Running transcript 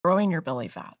growing your belly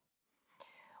fat.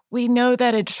 We know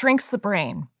that it shrinks the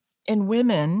brain in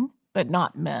women, but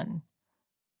not men.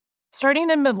 Starting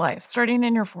in midlife, starting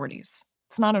in your 40s.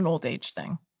 It's not an old age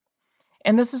thing.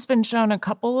 And this has been shown a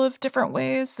couple of different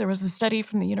ways. There was a study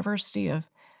from the University of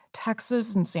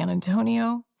Texas in San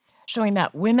Antonio showing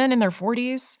that women in their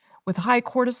 40s with high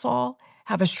cortisol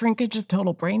have a shrinkage of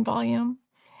total brain volume.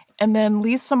 And then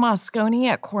Lisa Mosconi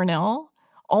at Cornell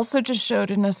also just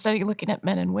showed in a study looking at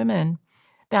men and women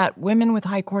that women with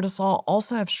high cortisol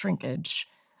also have shrinkage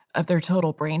of their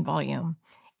total brain volume.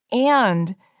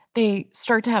 And they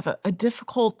start to have a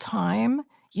difficult time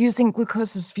using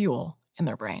glucose as fuel in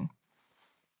their brain.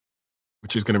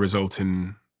 Which is going to result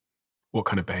in what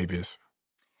kind of behaviors?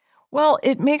 Well,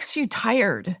 it makes you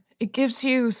tired. It gives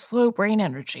you slow brain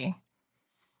energy.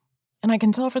 And I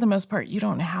can tell for the most part, you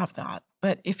don't have that.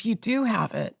 But if you do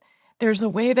have it, there's a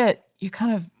way that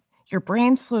your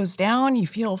brain slows down, you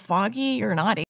feel foggy, you're not